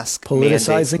the mask mandate.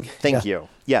 Politicizing. Thank Yeah. you.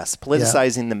 Yes, Yeah.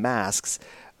 politicizing the masks,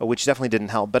 which definitely didn't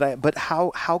help. But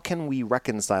how can we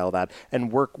reconcile that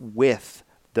and work with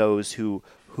those who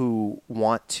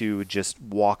want to just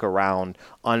walk around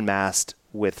unmasked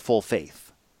with full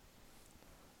faith?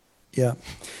 Yeah.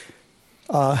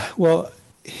 Well,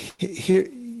 here,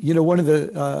 one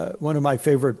of my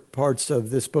favorite parts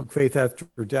of this book, Faith After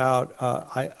Doubt,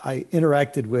 I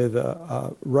interacted with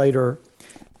a writer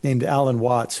named Alan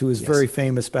Watts, who was Yes. very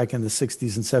famous back in the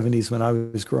 60s and 70s when I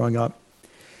was growing up.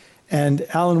 And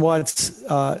Alan Watts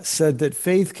said that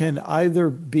faith can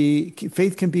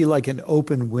be like an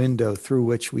open window through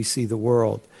which we see the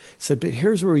world. He said, but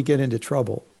here's where we get into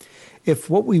trouble. If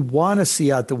what we want to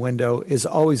see out the window is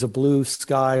always a blue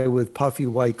sky with puffy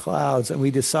white clouds, and we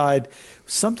decide,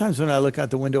 sometimes when I look out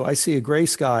the window, I see a gray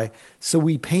sky, so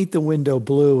we paint the window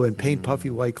blue and paint puffy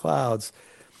white clouds.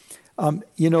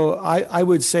 I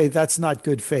would say that's not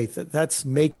good faith. That's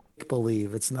make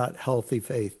believe. It's not healthy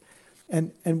faith.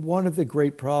 And one of the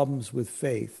great problems with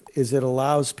faith is it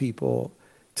allows people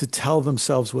to tell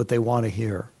themselves what they want to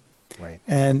hear. Right.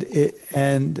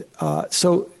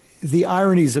 So the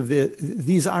ironies of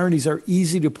these ironies are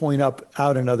easy to point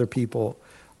out in other people.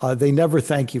 They never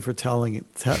thank you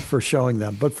for showing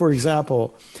them. But for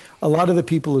example, a lot of the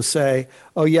people who say,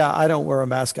 "Oh yeah, I don't wear a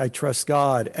mask. I trust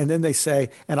God," and then they say,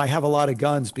 "And I have a lot of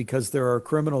guns because there are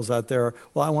criminals out there."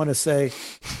 Well, I want to say,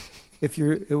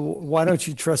 why don't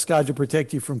you trust God to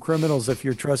protect you from criminals if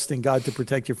you're trusting God to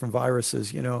protect you from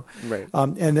viruses, Right.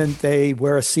 And then they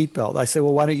wear a seatbelt. I say,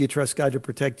 well, why don't you trust God to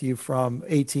protect you from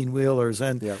 18-wheelers?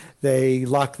 And Yeah. they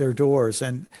lock their doors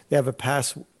and they have a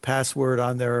password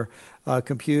on their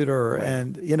computer. Right.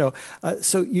 And,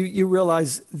 so you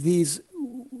realize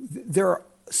there are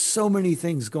so many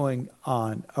things going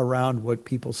on around what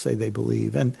people say they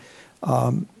believe. And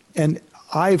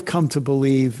I've come to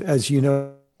believe, as you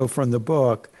know, from the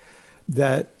book,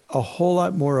 that a whole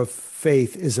lot more of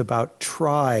faith is about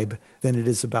tribe than it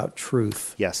is about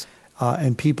truth. Yes.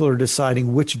 And people are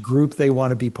deciding which group they want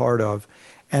to be part of.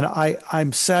 And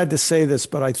I'm sad to say this,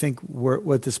 but I think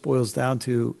what this boils down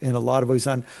to in a lot of ways,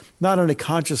 not on a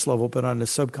conscious level, but on a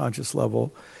subconscious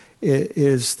level,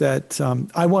 is that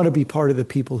I want to be part of the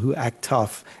people who act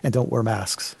tough and don't wear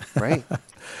masks. Right.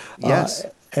 Yes.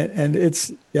 And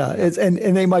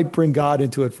and they might bring God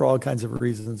into it for all kinds of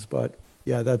reasons, but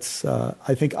yeah, that's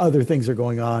I think other things are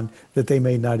going on that they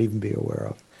may not even be aware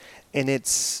of. And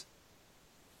it's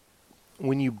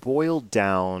when you boil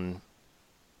down,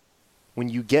 when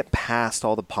you get past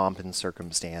all the pomp and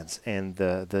circumstance and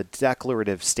the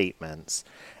declarative statements,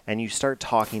 and you start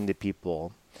talking to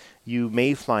people, you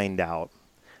may find out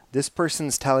this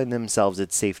person's telling themselves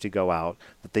it's safe to go out,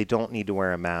 that they don't need to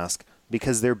wear a mask,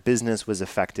 because their business was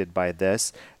affected by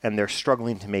this and they're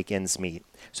struggling to make ends meet.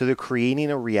 So they're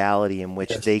creating a reality in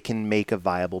which Yes. they can make a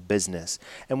viable business.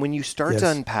 And when you start to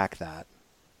Yes. unpack that,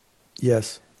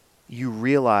 Yes. you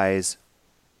realize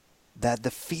that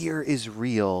the fear is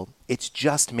real. It's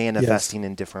just Yes. manifesting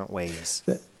in different ways.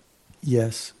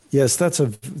 Yes. Yes,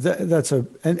 and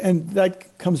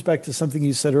that comes back to something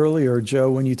you said earlier, Joe,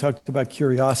 when you talked about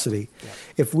curiosity. Yeah.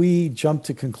 If we jump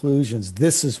to conclusions,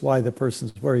 this is why the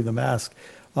person's wearing the mask,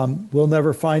 we'll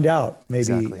never find out,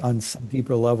 maybe Exactly. on some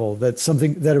deeper level, that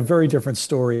a very different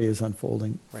story is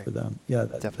unfolding Right. for them. Yeah,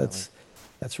 Definitely.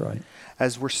 that's right.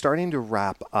 As we're starting to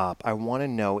wrap up, I want to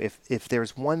know if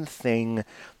there's one thing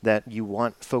that you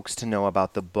want folks to know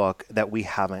about the book that we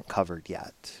haven't covered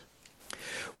yet.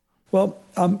 Well,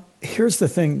 here's the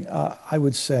thing I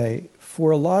would say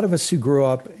for a lot of us who grew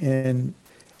up in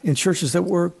churches that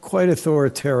were quite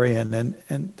authoritarian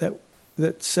and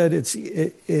that said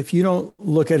if you don't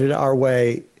look at it our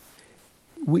way,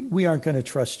 we aren't going to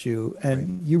trust you, Right.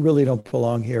 and you really don't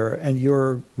belong here, and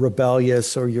you're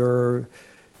rebellious, or you're,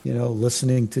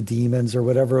 listening to demons or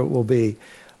whatever it will be.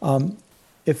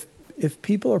 If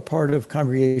people are part of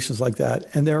congregations like that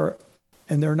and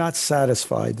they're not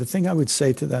satisfied, the thing I would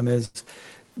say to them is,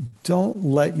 don't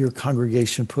let your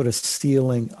congregation put a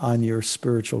ceiling on your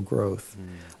spiritual growth.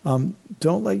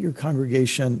 Don't let your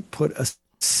congregation put a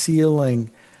ceiling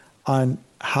on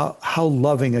how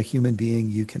loving a human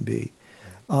being you can be.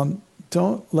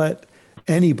 Don't let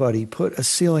anybody put a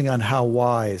ceiling on how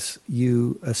wise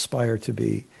you aspire to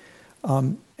be.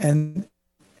 And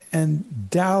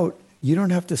doubt, you don't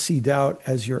have to see doubt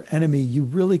as your enemy. You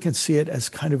really can see it as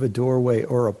kind of a doorway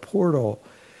or a portal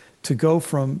to go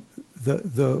from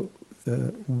the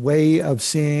way of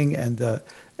seeing and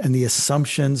the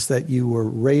assumptions that you were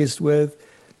raised with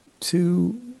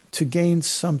to gain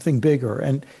something bigger.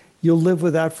 And you'll live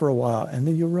with that for a while, and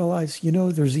then you'll realize,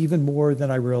 there's even more than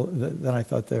I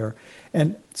thought there.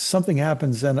 And something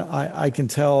happens, and I can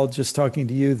tell just talking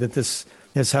to you that this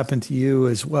has happened to you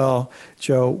as well,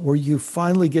 Joe, where you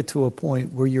finally get to a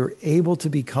point where you're able to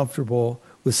be comfortable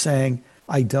with saying,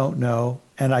 I don't know,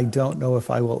 and I don't know if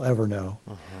I will ever know.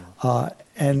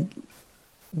 And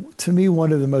to me,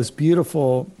 one of the most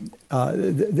beautiful,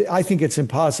 I think it's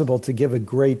impossible to give a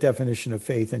great definition of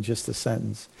faith in just a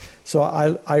sentence. So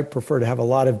I prefer to have a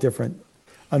lot of different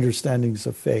understandings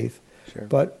of faith. Sure.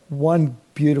 But one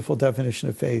beautiful definition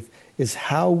of faith is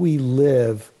how we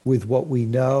live with what we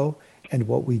know and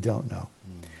what we don't know.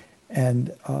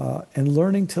 And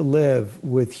learning to live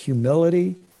with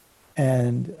humility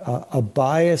and a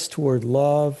bias toward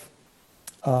love.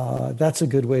 That's a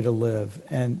good way to live.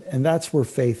 And that's where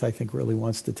faith, I think, really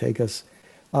wants to take us.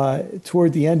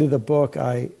 Toward the end of the book,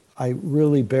 I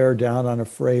really bear down on a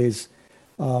phrase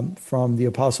from the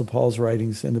Apostle Paul's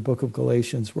writings in the book of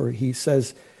Galatians, where he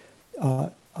says, a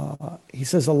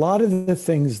lot of the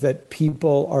things that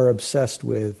people are obsessed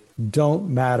with don't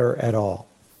matter at all.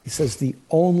 He says the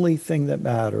only thing that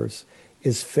matters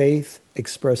is faith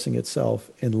expressing itself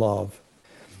in love.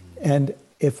 And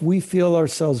if we feel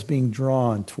ourselves being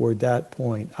drawn toward that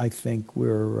point, I think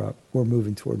we're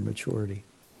moving toward maturity.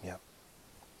 Yeah,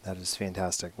 that is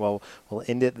fantastic. Well, we'll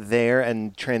end it there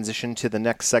and transition to the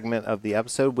next segment of the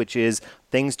episode, which is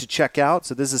things to check out.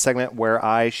 So this is a segment where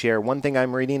I share one thing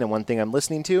I'm reading and one thing I'm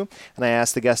listening to, and I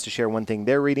ask the guests to share one thing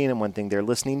they're reading and one thing they're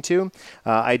listening to.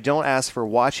 I don't ask for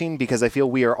watching because I feel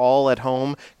we are all at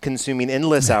home consuming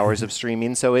endless hours of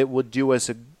streaming, so it would do us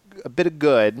a bit of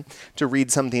good to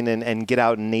read something and get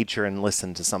out in nature and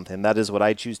listen to something. That is what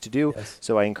I choose to do. Yes.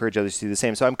 So I encourage others to do the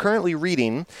same. So I'm currently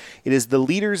reading, it is The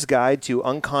Leader's Guide to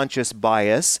Unconscious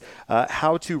Bias,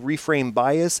 How to Reframe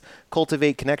Bias,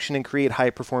 Cultivate Connection, and Create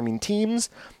High-Performing Teams.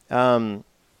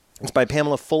 It's by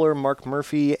Pamela Fuller, Mark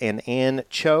Murphy, and Ann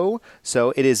Cho.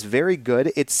 So it is very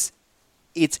good.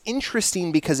 It's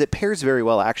interesting because it pairs very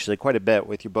well, actually, quite a bit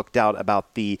with your book, Doubt,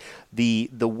 about the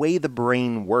way the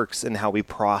brain works and how we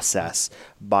process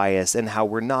bias and how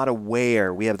we're not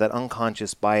aware. We have that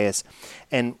unconscious bias,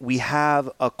 and we have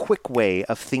a quick way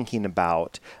of thinking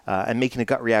about and making a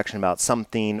gut reaction about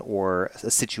something or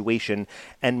a situation.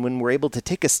 And when we're able to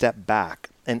take a step back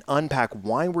and unpack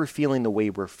why we're feeling the way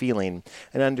we're feeling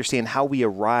and understand how we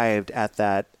arrived at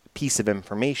that piece of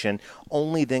information,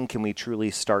 only then can we truly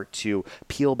start to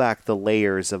peel back the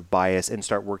layers of bias and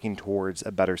start working towards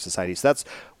a better society. So that's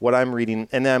what I'm reading.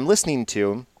 And then I'm listening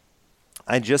to,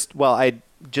 I just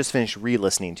finished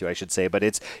re-listening to, I should say, but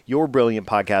it's your brilliant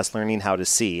podcast, Learning How to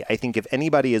See. I think if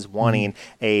anybody is wanting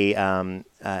a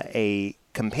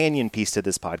companion piece to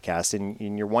this podcast,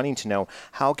 and you're wanting to know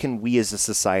how can we as a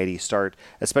society start,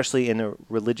 especially in a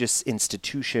religious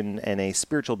institution and a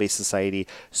spiritual-based society,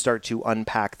 start to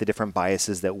unpack the different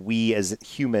biases that we as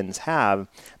humans have.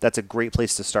 That's a great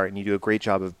place to start, and you do a great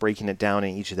job of breaking it down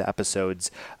in each of the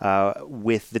episodes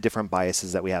with the different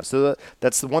biases that we have. So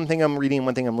that's the one thing I'm reading,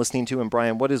 one thing I'm listening to. And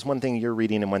Brian, what is one thing you're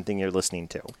reading and one thing you're listening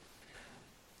to?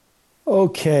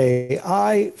 Okay,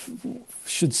 I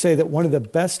should say that one of the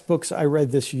best books I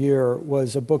read this year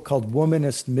was a book called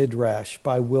Womanist Midrash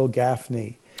by Will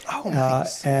Gaffney. Oh,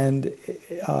 nice.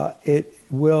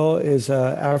 Will is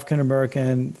an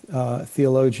African-American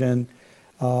theologian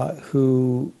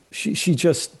who she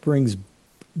just brings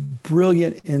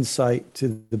brilliant insight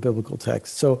to the biblical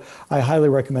text. So I highly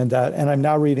recommend that. And I'm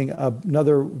now reading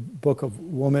another book of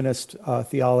womanist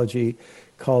theology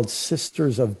called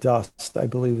Sisters of Dust, I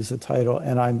believe is the title.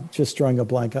 And I'm just drawing a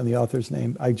blank on the author's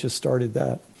name. I just started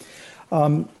that.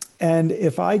 And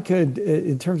if I could,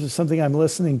 in terms of something I'm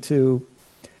listening to,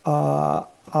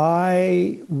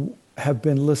 I have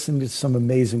been listening to some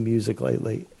amazing music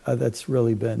lately that's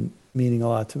really been meaning a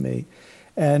lot to me.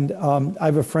 And I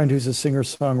have a friend who's a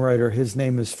singer-songwriter. His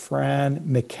name is Fran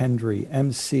McKendree,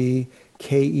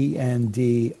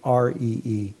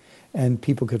 McKendree. And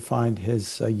people could find his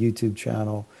YouTube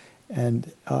channel. And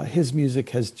his music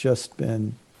has just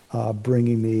been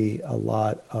bringing me a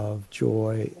lot of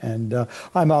joy. And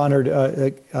I'm honored.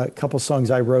 A couple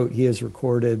songs I wrote, he has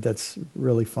recorded. That's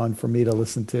really fun for me to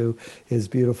listen to, his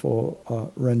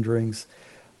beautiful renderings.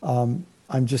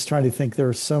 I'm just trying to think. There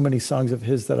are so many songs of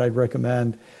his that I'd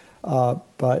recommend.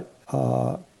 But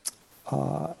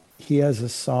he has a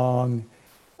song,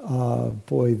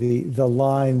 the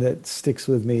line that sticks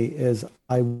with me is,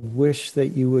 "I wish that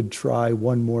you would try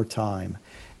one more time."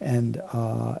 And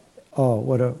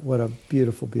what a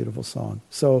beautiful, beautiful song.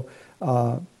 So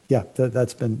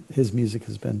that's been, his music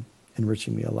has been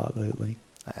enriching me a lot lately.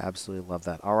 I absolutely love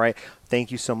that. All right.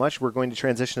 Thank you so much. We're going to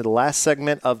transition to the last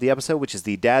segment of the episode, which is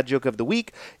the Dad Joke of the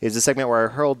Week. It's a segment where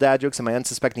I hurl dad jokes at my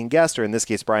unsuspecting guest, or in this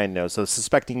case, Brian knows. So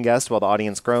suspecting guest while the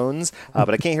audience groans.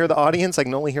 But I can't hear the audience. I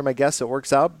can only hear my guest, so it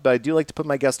works out. But I do like to put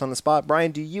my guest on the spot.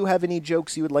 Brian, do you have any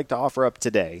jokes you would like to offer up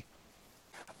today?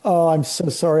 Oh, I'm so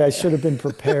sorry. I should have been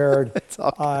prepared.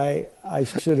 Okay. I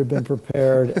should have been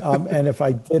prepared. And if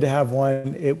I did have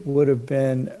one, it would have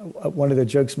been one of the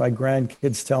jokes my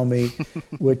grandkids tell me,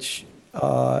 which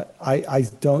I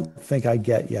don't think I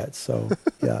get yet. So,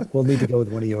 yeah, we'll need to go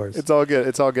with one of yours. It's all good.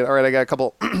 It's all good. All right, I got a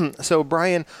couple. So,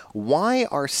 Brian, why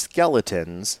are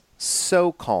skeletons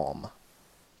so calm?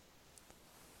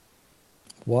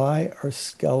 Why are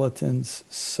skeletons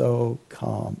so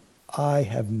calm? I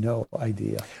have no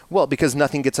idea. Well, because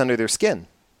nothing gets under their skin.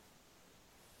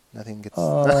 Nothing gets...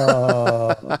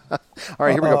 All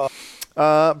right, here we go.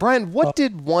 Brian, what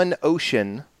did one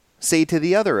ocean say to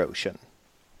the other ocean?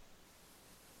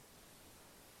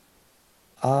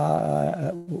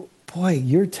 Boy,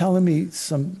 you're telling me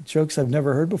some jokes I've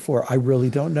never heard before. I really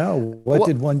don't know. What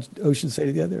did one ocean say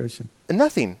to the other ocean?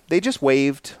 Nothing. They just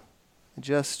waved.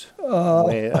 All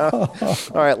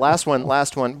right, last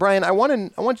one. Brian, I want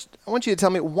you to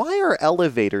tell me, why are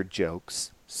elevator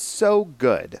jokes so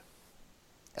good?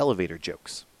 Elevator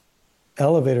jokes.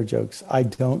 Elevator jokes. I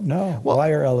don't know.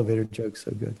 Why are elevator jokes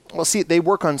so good? Well, see, they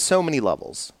work on so many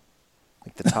levels,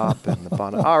 like the top and the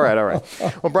bottom. All right.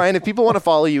 Well, Brian, if people want to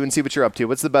follow you and see what you're up to,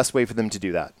 what's the best way for them to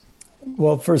do that?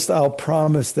 Well, first, I'll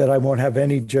promise that I won't have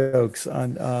any jokes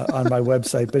on my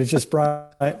website, but it's just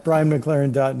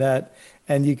brianmclaren.net,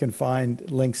 and you can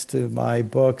find links to my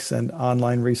books and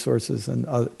online resources and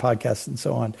other podcasts and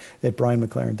so on at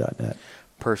brianmclaren.net.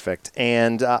 Perfect.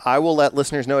 And I will let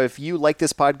listeners know, if you like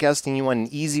this podcast and you want an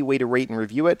easy way to rate and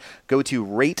review it, go to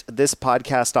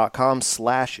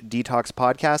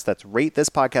ratethispodcast.com/detoxpodcast. That's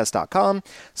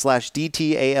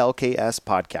ratethispodcast.com/DTALKS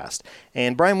podcast.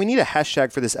 And Brian, we need a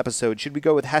hashtag for this episode. Should we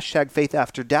go with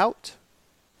 #FaithAfterDoubt?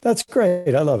 That's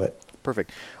great. I love it.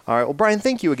 Perfect. All right. Well, Brian,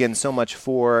 thank you again so much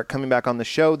for coming back on the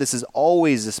show. This is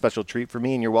always a special treat for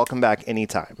me, and you're welcome back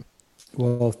anytime.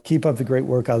 Well, keep up the great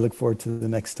work. I look forward to the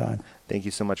next time. Thank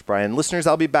you so much, Brian. Listeners,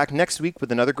 I'll be back next week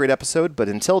with another great episode. But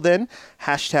until then,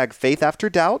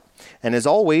 #FaithAfterDoubt. And as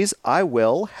always, I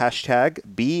will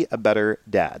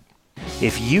 #BeABetterDad.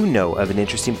 If you know of an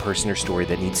interesting person or story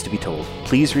that needs to be told,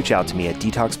 please reach out to me at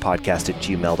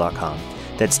detoxpodcast@gmail.com.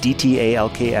 That's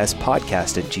DTALKS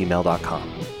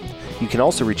podcast@gmail.com. You can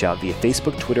also reach out via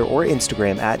Facebook, Twitter, or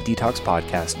Instagram at Detox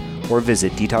Podcast, or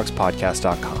visit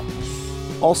detoxpodcast.com.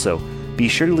 Also, be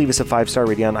sure to leave us a 5-star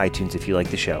rating on iTunes if you like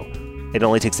the show. It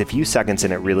only takes a few seconds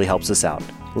and it really helps us out.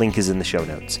 Link is in the show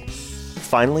notes.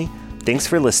 Finally, Thanks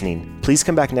for listening. Please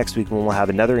come back next week when we'll have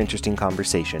another interesting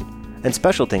conversation. And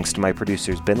special thanks to my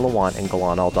producers Ben Lawant and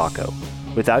Galan Aldaco.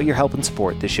 Without your help and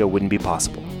support, this show wouldn't be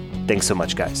possible. Thanks so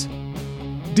much, guys.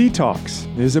 Detox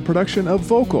is a production of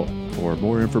Vocal. For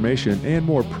more information and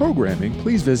more programming,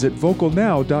 please visit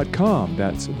vocalnow.com.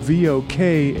 That's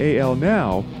VOKAL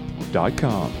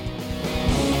now.com.